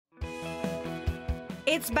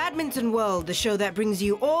It's Badminton World, the show that brings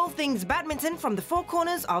you all things badminton from the four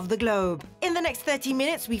corners of the globe. In the next 30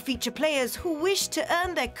 minutes, we feature players who wish to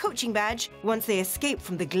earn their coaching badge once they escape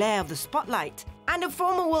from the glare of the spotlight, and a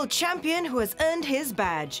former world champion who has earned his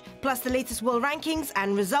badge, plus the latest world rankings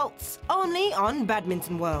and results, only on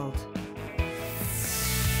Badminton World.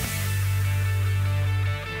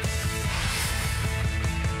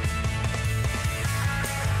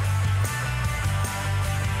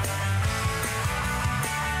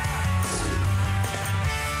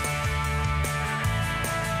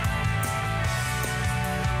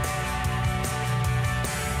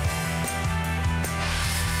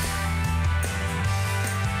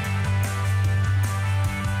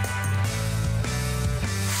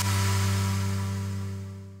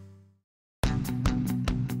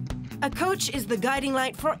 A coach is the guiding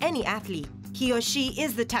light for any athlete. He or she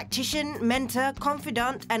is the tactician, mentor,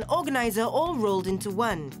 confidant, and organizer all rolled into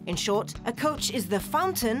one. In short, a coach is the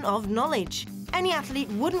fountain of knowledge. Any athlete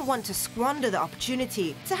wouldn't want to squander the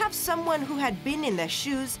opportunity to have someone who had been in their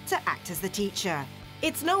shoes to act as the teacher.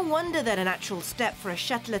 It's no wonder that a natural step for a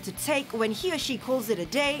shuttler to take when he or she calls it a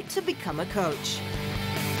day to become a coach.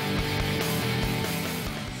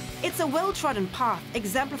 It's a well-trodden path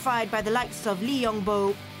exemplified by the likes of Lee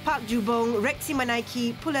Yong-bo, Park Ju-bong, Rexy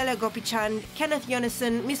Manaiki, Pullela Gopichand, Kenneth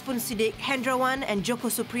Yonason, Mispun Siddiq, Hendrawan and Joko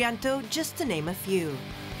Supriyanto, just to name a few.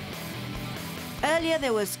 Earlier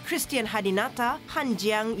there was Christian Hadinata, Han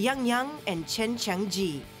Jiang, Yang Yang and Chen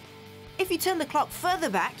Changji. If you turn the clock further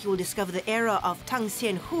back, you will discover the era of Tang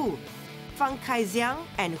Xianhu, Fang Kaixiang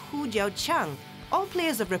and Hu Jiaoqiang, all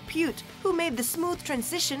players of repute who made the smooth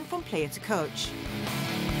transition from player to coach.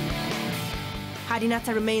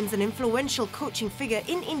 Hadinata remains an influential coaching figure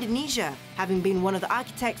in Indonesia, having been one of the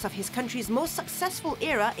architects of his country's most successful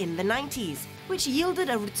era in the 90s, which yielded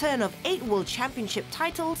a return of 8 World Championship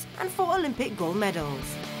titles and 4 Olympic gold medals.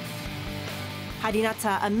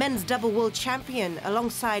 Hadinata, a men's double world champion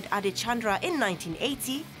alongside Ade Chandra in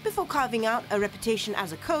 1980, before carving out a reputation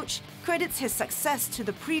as a coach, credits his success to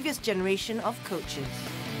the previous generation of coaches.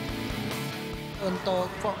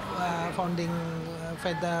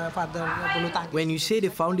 When you say the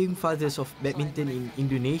founding fathers of badminton in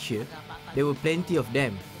Indonesia, there were plenty of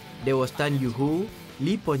them. There was Tan Yu Hu,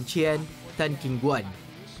 Lee Pon Chian, Tan King Guan.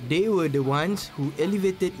 They were the ones who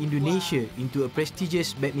elevated Indonesia into a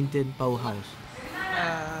prestigious badminton powerhouse.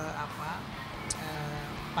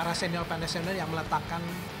 Para senior yang meletakkan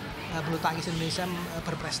bulu tangkis Indonesia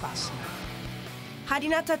berprestasi.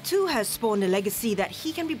 Hadinata too has spawned a legacy that he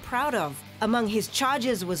can be proud of. Among his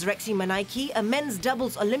charges was Rexy Manaiki, a men's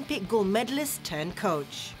doubles Olympic gold medalist turned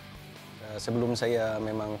coach. Sebelum saya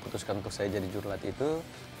memang putuskan untuk saya jadi jurulat itu,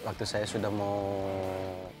 waktu saya sudah mau...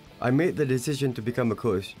 I made the decision to become a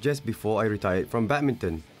coach just before I retired from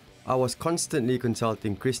badminton. I was constantly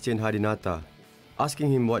consulting Christian Hadinata, asking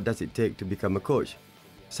him what does it take to become a coach.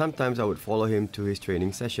 Sometimes I would follow him to his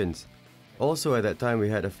training sessions. Also at that time we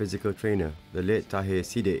had a physical trainer, the late Tahir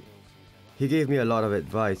Siddiq. He gave me a lot of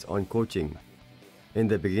advice on coaching. In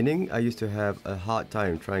the beginning, I used to have a hard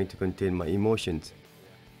time trying to contain my emotions.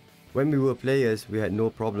 When we were players, we had no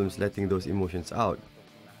problems letting those emotions out.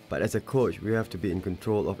 But as a coach, we have to be in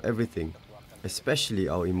control of everything, especially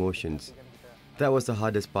our emotions. That was the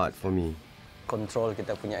hardest part for me. Kontrol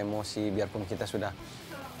kita punya emosi, biarpun kita sudah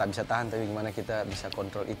tak bisa tahan, tapi gimana kita bisa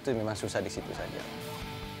kontrol itu memang susah di situ saja.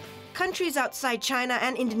 Countries outside China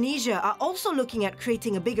and Indonesia are also looking at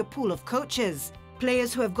creating a bigger pool of coaches.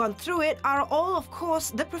 Players who have gone through it are all, of course,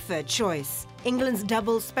 the preferred choice. England's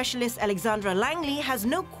doubles specialist Alexandra Langley has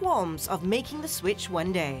no qualms of making the switch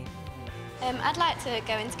one day. I'd like to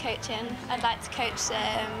go into coaching. I'd like to coach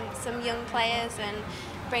some young players and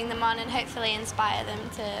bring them on and hopefully inspire them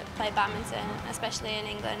to play badminton, especially in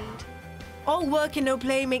England. All work and no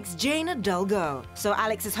play makes Jane a dull girl, so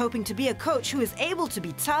Alex is hoping to be a coach who is able to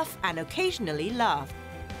be tough and occasionally laugh.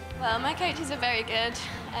 Well, my coaches are very good.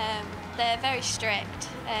 They're very strict,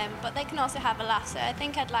 but they can also have a laugh, so I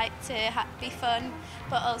think I'd like to be fun,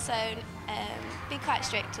 but also be quite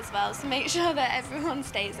strict as well, to make sure that everyone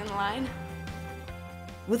stays in line.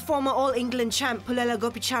 With former All-England champ Pullela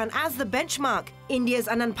Gopichand as the benchmark, India's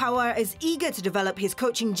Anand Pawar is eager to develop his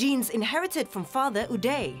coaching genes inherited from father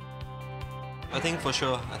Uday. I think for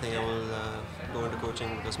sure, I think I will go into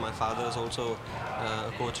coaching because my father is also a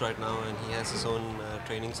coach right now and he has his own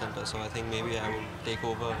training center. So I think maybe I will take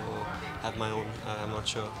over or have my own, I'm not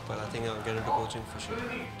sure. But I think I'll get into coaching for sure.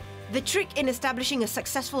 The trick in establishing a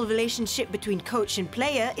successful relationship between coach and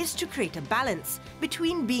player is to create a balance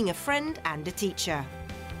between being a friend and a teacher.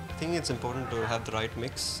 I think it's important to have the right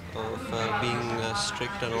mix of being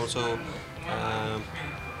strict and also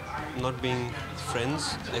not being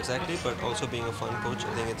friends exactly, but also being a fun coach.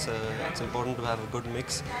 I think it's important to have a good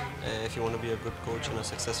mix if you want to be a good coach and a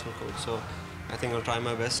successful coach. So I think I'll try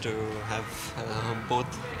my best to have both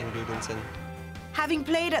ingredients in. Having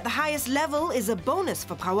played at the highest level is a bonus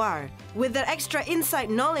for Pawar. With that extra inside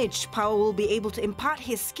knowledge, Pawar will be able to impart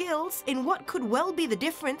his skills in what could well be the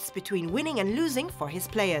difference between winning and losing for his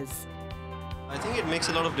players. I think it makes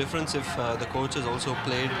a lot of difference if the coach has also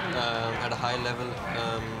played at a high level.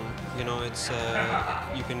 You know,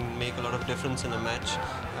 you can make a lot of difference in a match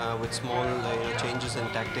with small changes in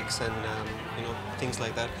tactics and things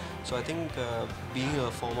like that. So I think being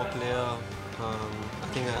a former player, I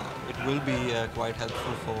think it will be quite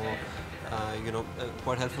helpful for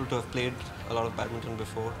quite helpful to have played a lot of badminton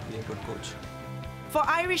before to be a good coach. For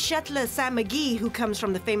Irish shuttler Sam McGee, who comes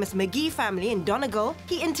from the famous McGee family in Donegal,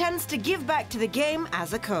 he intends to give back to the game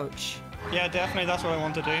as a coach. Yeah, definitely, that's what I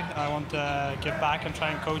want to do. I want to give back and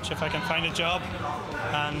try and coach if I can find a job.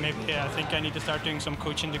 And maybe I think I need to start doing some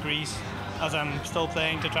coaching degrees as I'm still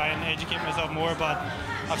playing to try and educate myself more. But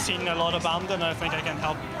I've seen a lot of badminton and I think I can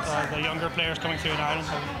help the younger players coming through in Ireland.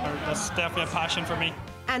 That's definitely a passion for me.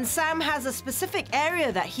 And Sam has a specific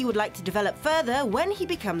area that he would like to develop further when he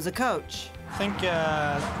becomes a coach. I think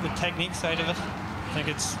the technique side of it, I think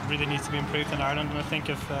it really needs to be improved in Ireland. And I think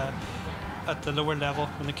if at the lower level,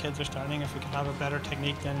 when the kids are starting, if we can have a better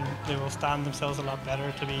technique, then they will stand themselves a lot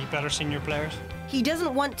better to be better senior players. He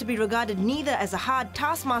doesn't want to be regarded neither as a hard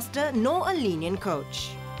taskmaster nor a lenient coach.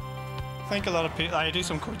 I think a lot of people, I do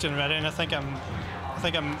some coaching already, and I think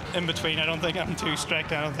I'm in between. I don't think I'm too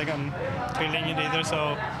strict. I don't think I'm too lenient either.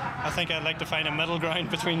 So I think I'd like to find a middle ground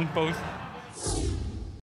between both.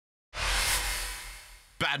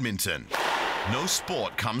 Badminton. No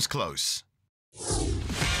sport comes close.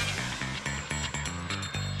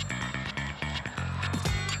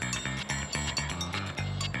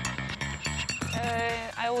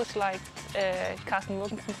 I always liked Chen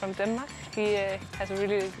Welcome from Denmark. He has a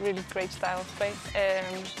really, really great style of play.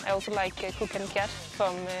 I also like Chen Jin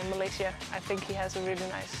from Malaysia. I think he has a really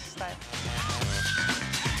nice style.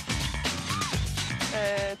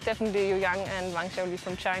 Definitely Yu Yang and Wang Xiaoli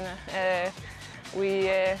from China.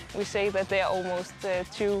 We say that they are almost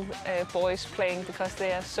two boys playing because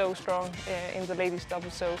they are so strong in the ladies'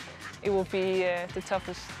 double. So it will be the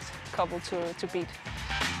toughest couple to beat.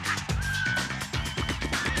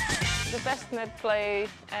 The best net play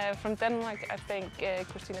from Denmark, I think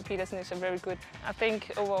Christina Petersen is a very good. I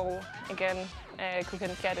think overall, again,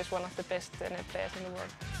 Chen Jin is one of the best net players in the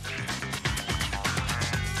world.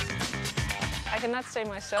 I cannot say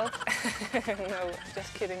myself. No,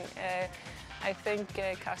 just kidding. I think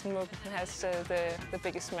Chen Welcome has the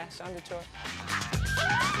biggest smash on the tour.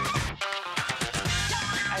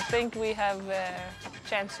 I think we have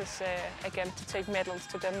chances again to take medals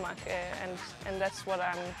to Denmark, and that's what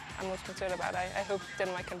I'm most concerned about. I hope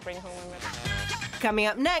Denmark can bring home a medal. Coming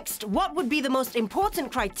up next, what would be the most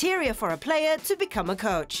important criteria for a player to become a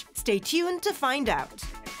coach? Stay tuned to find out.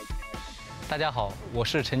 大家好，我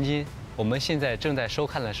是陈金，我们现在正在收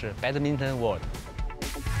看的是 Badminton World。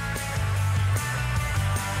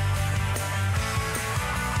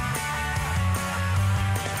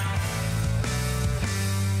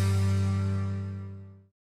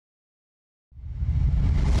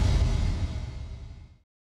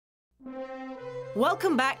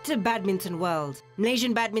 Welcome back to Badminton World.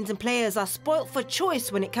 Malaysian badminton players are spoilt for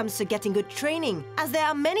choice when it comes to getting good training, as there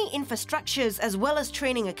are many infrastructures as well as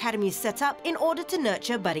training academies set up in order to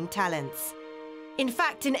nurture budding talents. In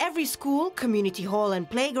fact, in every school, community hall and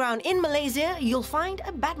playground in Malaysia, you'll find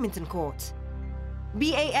a badminton court.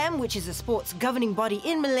 BAM, which is a sports governing body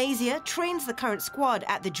in Malaysia, trains the current squad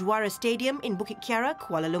at the Juara Stadium in Bukit Kiara,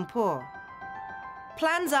 Kuala Lumpur.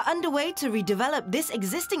 Plans are underway to redevelop this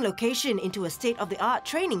existing location into a state-of-the-art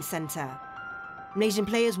training centre. Malaysian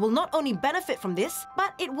players will not only benefit from this,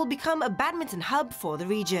 but it will become a badminton hub for the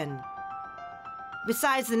region.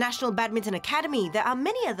 Besides the National Badminton Academy, there are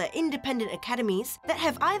many other independent academies that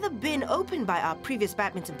have either been opened by our previous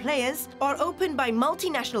badminton players or opened by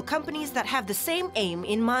multinational companies that have the same aim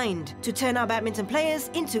in mind, to turn our badminton players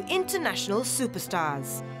into international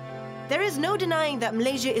superstars. There is no denying that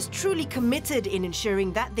Malaysia is truly committed in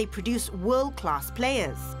ensuring that they produce world-class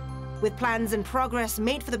players. With plans and progress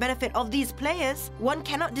made for the benefit of these players, one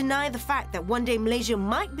cannot deny the fact that one day Malaysia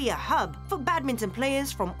might be a hub for badminton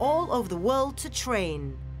players from all over the world to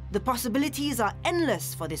train. The possibilities are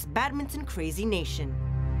endless for this badminton-crazy nation.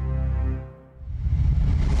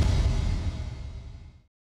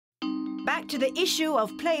 Back to the issue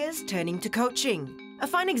of players turning to coaching. A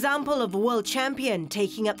fine example of a world champion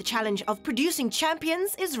taking up the challenge of producing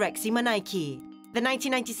champions is Rexy Manaiki. The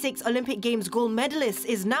 1996 Olympic Games gold medalist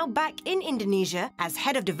is now back in Indonesia as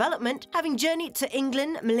head of development, having journeyed to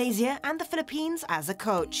England, Malaysia and the Philippines as a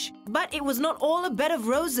coach. But it was not all a bed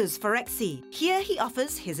of roses for Rexy. Here he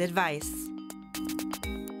offers his advice.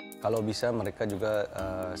 Kalau bisa mereka juga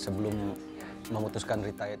sebelum memutuskan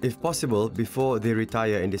retire. If possible, before they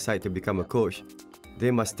retire and decide to become a coach,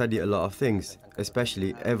 they must study a lot of things,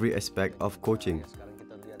 especially every aspect of coaching.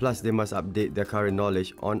 Plus, they must update their current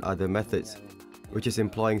knowledge on other methods, which is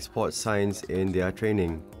employing sports science in their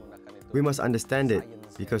training. We must understand it,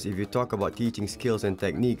 because if you talk about teaching skills and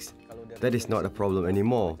techniques, that is not a problem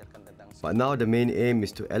anymore. But now the main aim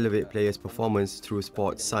is to elevate players' performance through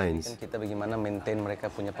sports science. Kita bagaimana maintain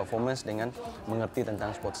mereka punya performance dengan mengerti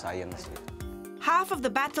tentang sports science. Half of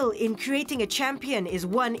the battle in creating a champion is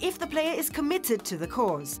won if the player is committed to the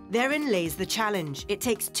cause. Therein lays the challenge. It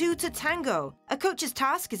takes two to tango. A coach's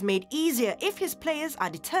task is made easier if his players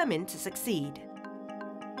are determined to succeed.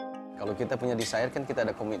 Kalau kita punya desire kan kita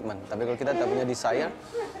ada komitmen. Tapi kalau kita tak punya desire,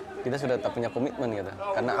 kita sudah tak punya komitmen kita.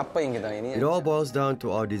 Karena apa yang kita ini? It all boils down to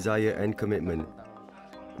our desire and commitment.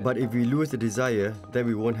 But if we lose the desire, then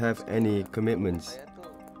we won't have any commitments.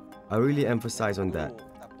 I really emphasize on that.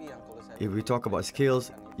 If we talk about skills,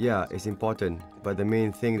 yeah, it's important. But the main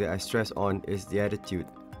thing that I stress on is the attitude.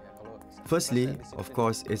 Firstly, of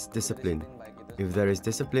course, it's discipline. If there is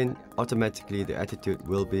discipline, automatically the attitude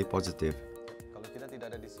will be positive.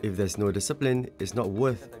 If there's no discipline, it's not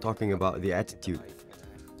worth talking about the attitude.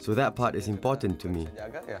 So that part is important to me.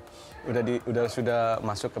 Sudah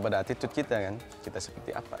masuk kepada attitude kita kan, kita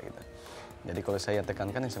seperti apa kita. Jadi kalau saya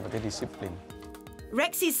tekankan yang seperti disiplin.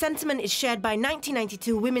 Rexy's sentiment is shared by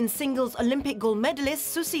 1992 women's singles Olympic gold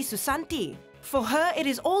medalist Susi Susanti. For her, it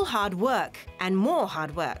is all hard work and more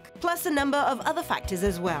hard work, plus a number of other factors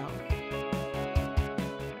as well.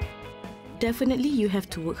 Definitely you have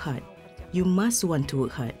to work hard. You must want to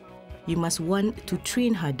work hard. You must want to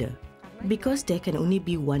train harder, because there can only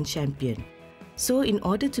be one champion. So in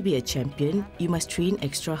order to be a champion, you must train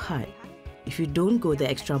extra hard. If you don't go the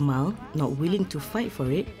extra mile, not willing to fight for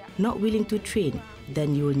it, not willing to train,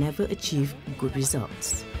 then you will never achieve good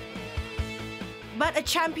results. But a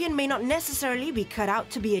champion may not necessarily be cut out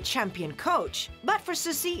to be a champion coach. But for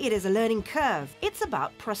Susi, it is a learning curve. It's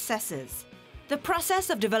about processes. The process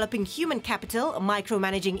of developing human capital,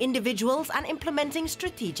 micromanaging individuals and implementing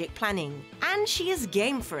strategic planning. And she is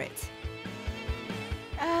game for it.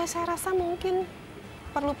 Saya rasa mungkin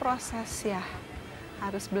perlu proses ya.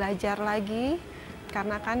 Harus belajar lagi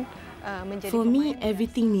karena kan menjadi For me,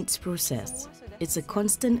 everything needs process. It's a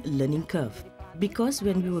constant learning curve. Because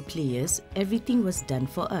when we were players, everything was done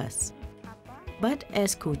for us. But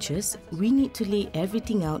as coaches, we need to lay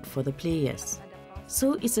everything out for the players.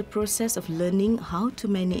 So it's a process of learning how to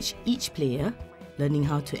manage each player, learning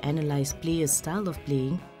how to analyze players' style of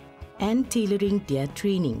playing, and tailoring their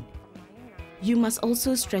training. You must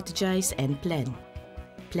also strategize and plan.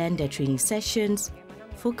 Plan their training sessions,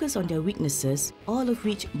 focus on their weaknesses, all of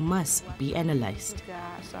which must be analyzed.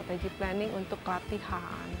 Juga strategi planning untuk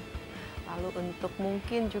latihan. Lalu untuk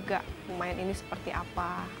mungkin juga pemain ini seperti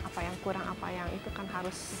apa yang kurang, apa yang itu kan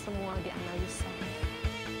harus semua dianalisa.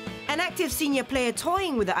 An active senior player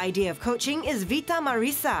toying with the idea of coaching is Vita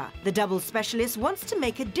Marisa. The doubles specialist wants to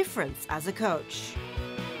make a difference as a coach.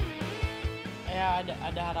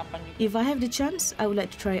 If I have the chance, I would like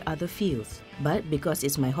to try other fields. But because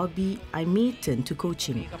it's my hobby, I may turn to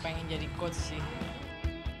coaching.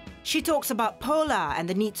 She talks about Pola and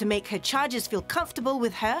the need to make her charges feel comfortable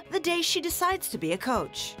with her the day she decides to be a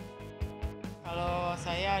coach. Kalau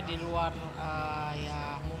saya di luar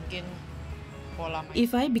ya mungkin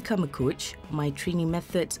If I become a coach, my training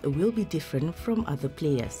methods will be different from other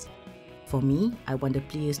players. For me, I want the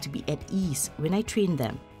players to be at ease when I train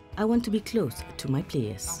them. I want to be close to my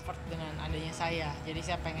players. Comfort dengan adanya saya. Jadi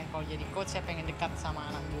saya pengen kalau jadi coach saya pengen dekat sama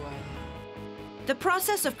anak buah. The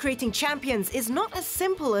process of creating champions is not as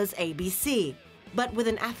simple as ABC. But with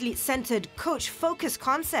an athlete-centered, coach-focused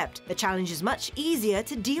concept, the challenge is much easier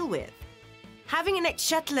to deal with. Having an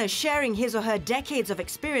ex-shuttler sharing his or her decades of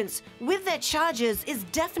experience with their charges is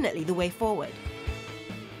definitely the way forward.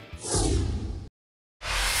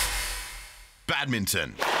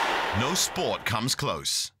 Badminton. No sport comes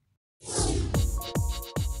close.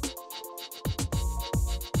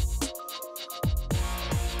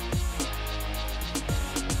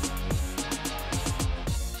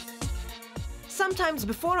 Sometimes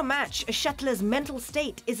before a match, a shuttler's mental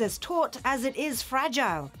state is as taut as it is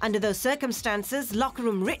fragile. Under those circumstances, locker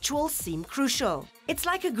room rituals seem crucial. It's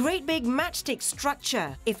like a great big matchstick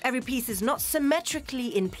structure. If every piece is not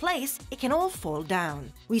symmetrically in place, it can all fall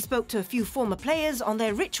down. We spoke to a few former players on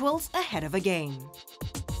their rituals ahead of a game.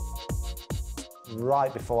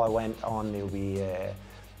 Right before I went on, it would be,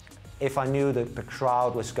 if I knew that the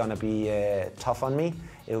crowd was going to be tough on me,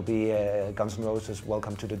 it would be Guns N' Roses'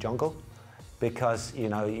 Welcome to the Jungle. Because, you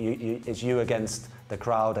know, it's you against the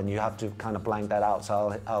crowd and you have to kind of blank that out.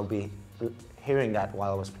 So I'll be hearing that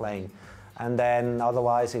while I was playing. And then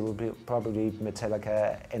otherwise it would be probably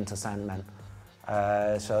Metallica, Enter Sandman.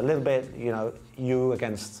 So a little bit, you know, you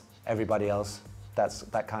against everybody else. That's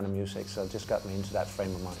that kind of music. So it just got me into that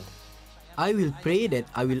frame of mind. I will pray that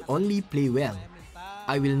I will only play well.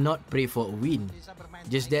 I will not pray for a win.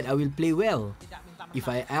 Just that I will play well. If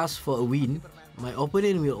I ask for a win, my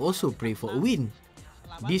opponent will also pray for a win.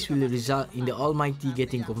 This will result in the Almighty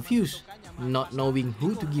getting confused, not knowing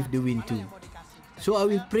who to give the win to. So I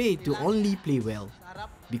will pray to only play well.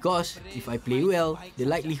 Because if I play well, the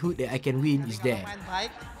likelihood that I can win is there.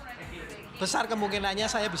 Besar kemungkinannya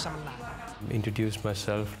saya bisa menang. Introduce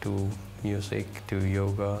myself to music, to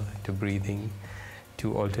yoga, to breathing,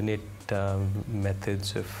 to alternate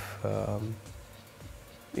methods of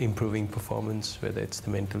improving performance, whether it's the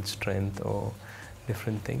mental strength or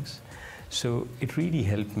different things. So it really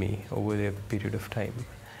helped me over a period of time.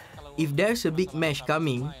 If there's a big match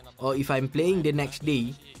coming, or if I'm playing the next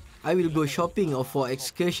day, I will go shopping or for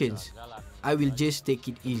excursions. I will just take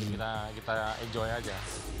it easy.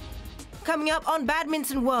 Coming up on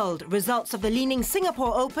Badminton World, results of the Li-Ning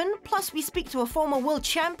Singapore Open, plus we speak to a former world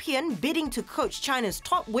champion bidding to coach China's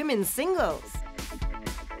top women's singles.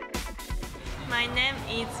 My name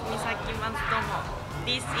is Misaki Matsutomo.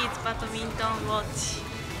 This is Badminton Watch.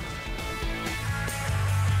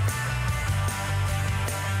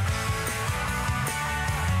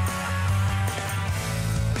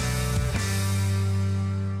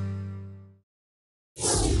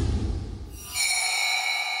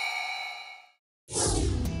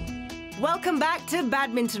 Welcome back to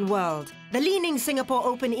Badminton World. The Li-Ning Singapore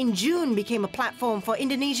Open in June became a platform for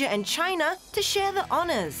Indonesia and China to share the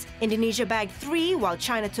honours. Indonesia bagged 3, while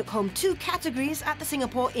China took home 2 categories at the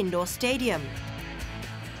Singapore Indoor Stadium.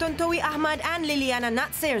 Tontowi Ahmad and Liliana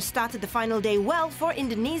Natsir started the final day well for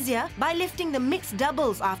Indonesia by lifting the mixed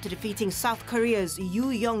doubles after defeating South Korea's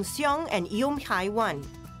Yoo Yong-seong and Yeom Hai-wan.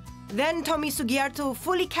 Then Tommy Sugiarto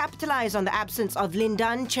fully capitalized on the absence of Lin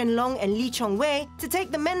Dan, Chen Long and Lee Chong-wei to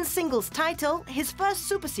take the men's singles title, his first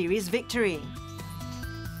Super Series victory.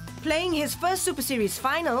 Playing his first Super Series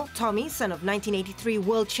final, Tommy, son of 1983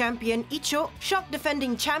 world champion Icho, shocked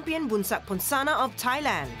defending champion Bunsak Ponsana of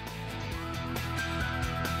Thailand.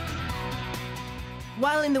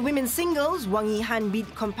 While in the women's singles, Wang Yihan beat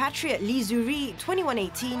compatriot Li Zuri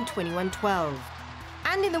 21-18, 21-12.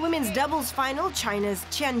 And in the women's doubles final, China's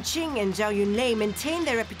Qian Qing and Zhao Yunlei maintained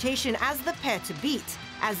their reputation as the pair to beat,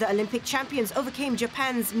 as the Olympic champions overcame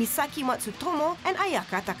Japan's Misaki Matsutomo and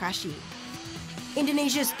Ayaka Takashi.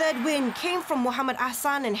 Indonesia's third win came from Muhammad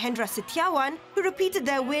Ahsan and Hendra Setiawan, who repeated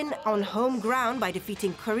their win on home ground by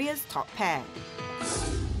defeating Korea's top pair.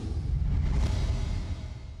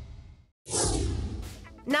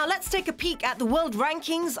 Now let's take a peek at the world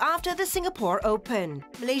rankings after the Singapore Open.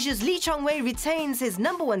 Malaysia's Lee Chong-wei retains his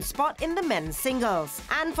 #1 spot in the men's singles.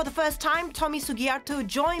 And for the first time, Tommy Sugiarto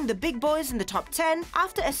joined the big boys in the top 10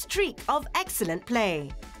 after a streak of excellent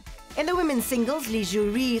play. In the women's singles, Li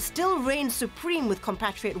Zuri still reigned supreme with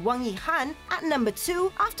compatriot Wang Yihan at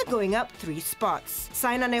 #2 after going up 3 spots.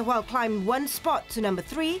 Saina Nehwal climbed 1 spot to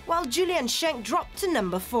 #3, while Julian Schenk dropped to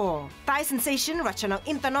 #4. Thai sensation Ratchanok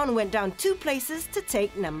Intanon went down 2 places to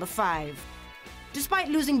take #5. Despite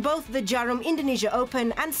losing both the Jarum Indonesia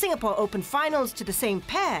Open and Singapore Open finals to the same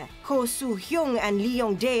pair, Ko Soo-hyung and Lee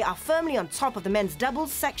Yong-dae are firmly on top of the men's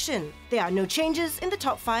doubles section. There are no changes in the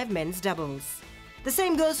top 5 men's doubles. The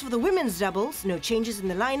same goes for the women's doubles, no changes in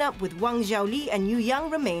the lineup with Wang Xiaoli and Yu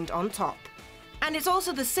Yang remained on top. And it's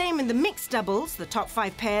also the same in the mixed doubles, the top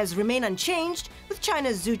 5 pairs remain unchanged, with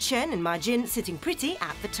China's Zhu Chen and Ma Jin sitting pretty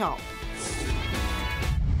at the top.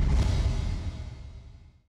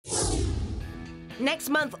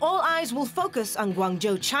 Next month, all eyes will focus on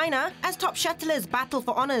Guangzhou, China, as top shuttlers battle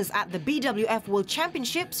for honours at the BWF World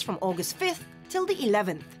Championships from August 5th till the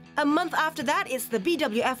 11th. A month after that, it's the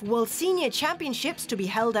BWF World Senior Championships to be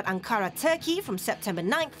held at Ankara, Turkey from September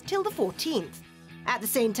 9th till the 14th. At the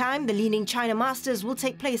same time, the Li-Ning China Masters will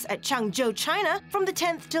take place at Changzhou, China from the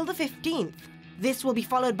 10th till the 15th. This will be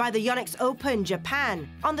followed by the Yonex Open Japan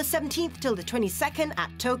on the 17th till the 22nd at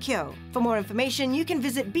Tokyo. For more information, you can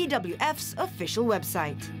visit BWF's official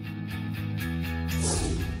website.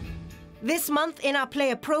 This month in our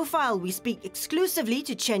player profile, we speak exclusively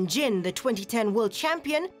to Chen Jin, the 2010 world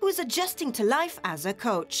champion, who is adjusting to life as a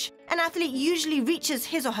coach. An athlete usually reaches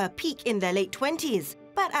his or her peak in their late 20s,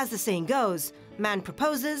 but as the saying goes, man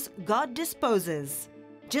proposes, God disposes.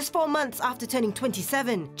 Just 4 months after turning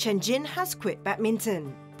 27, Chen Jin has quit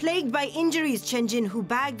badminton. Plagued by injuries, Chen Jin, who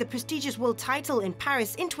bagged the prestigious world title in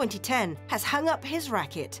Paris in 2010, has hung up his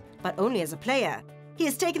racket, but only as a player. He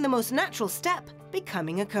has taken the most natural step,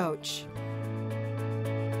 becoming a coach.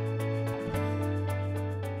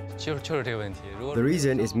 The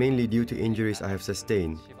reason is mainly due to injuries I have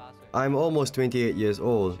sustained. I'm almost 28 years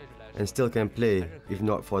old and still can play, if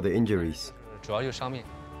not for the injuries.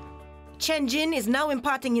 Chen Jin is now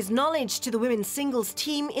imparting his knowledge to the women's singles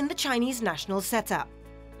team in the Chinese national setup.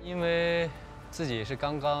 I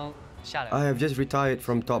have just retired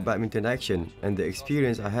from top badminton action, and the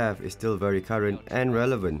experience I have is still very current and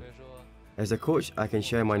relevant. As a coach, I can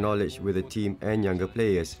share my knowledge with the team and younger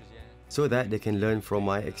players, so that they can learn from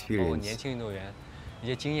my experience.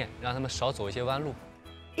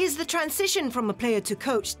 Is the transition from a player to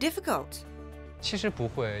coach difficult?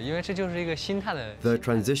 The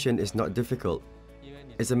transition is not difficult.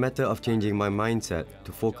 It's a matter of changing my mindset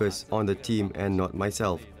to focus on the team and not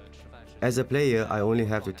myself. As a player, I only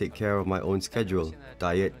have to take care of my own schedule,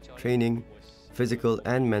 diet, training, physical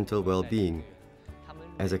and mental well-being.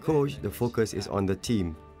 As a coach, the focus is on the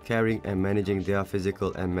team, caring and managing their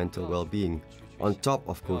physical and mental well-being, on top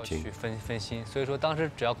of coaching.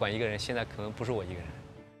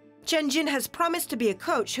 Chen Jin has promised to be a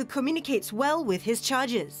coach who communicates well with his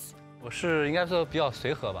charges.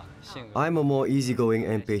 I'm a more easygoing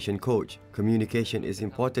and patient coach. Communication is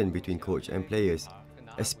important between coach and players,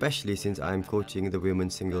 especially since I'm coaching the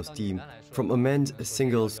women's singles team from a men's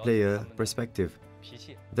singles player perspective.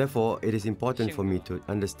 Therefore, it is important for me to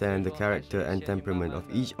understand the character and temperament of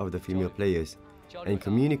each of the female players and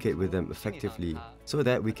communicate with them effectively so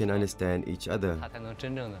that we can understand each other.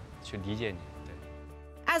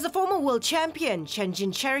 As a former world champion, Chen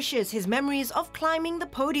Jin cherishes his memories of climbing the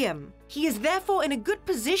podium. He is therefore in a good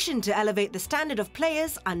position to elevate the standard of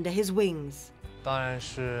players under his wings. I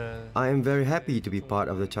am very happy to be part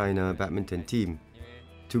of the China badminton team.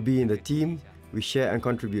 To be in the team, we share and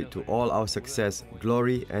contribute to all our success,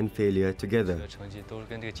 glory and failure together.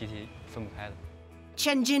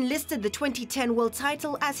 Chen Jin listed the 2010 world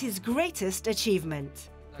title as his greatest achievement.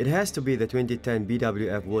 It has to be the 2010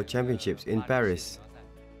 BWF World Championships in Paris.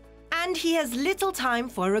 And he has little time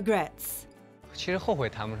for regrets. I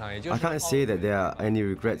can't say that there are any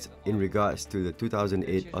regrets in regards to the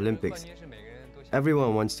 2008 Olympics.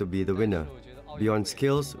 Everyone wants to be the winner. Beyond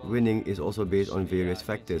skills, winning is also based on various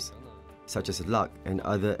factors, such as luck and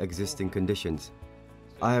other existing conditions.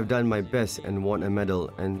 I have done my best and won a medal,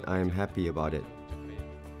 and I am happy about it.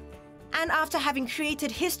 And after having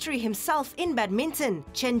created history himself in badminton,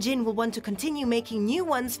 Chen Jin will want to continue making new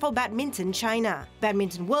ones for Badminton China.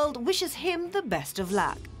 Badminton World wishes him the best of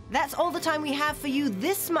luck. That's all the time we have for you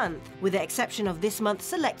this month, with the exception of this month's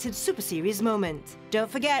selected Super Series moment.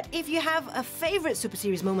 Don't forget, if you have a favorite Super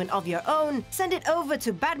Series moment of your own, send it over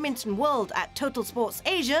to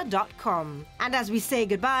badmintonworld@totalsportsasia.com. And as we say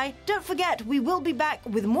goodbye, don't forget we will be back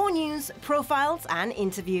with more news, profiles and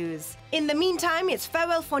interviews. In the meantime, it's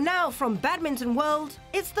farewell for now from Badminton World.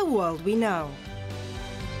 It's the world we know.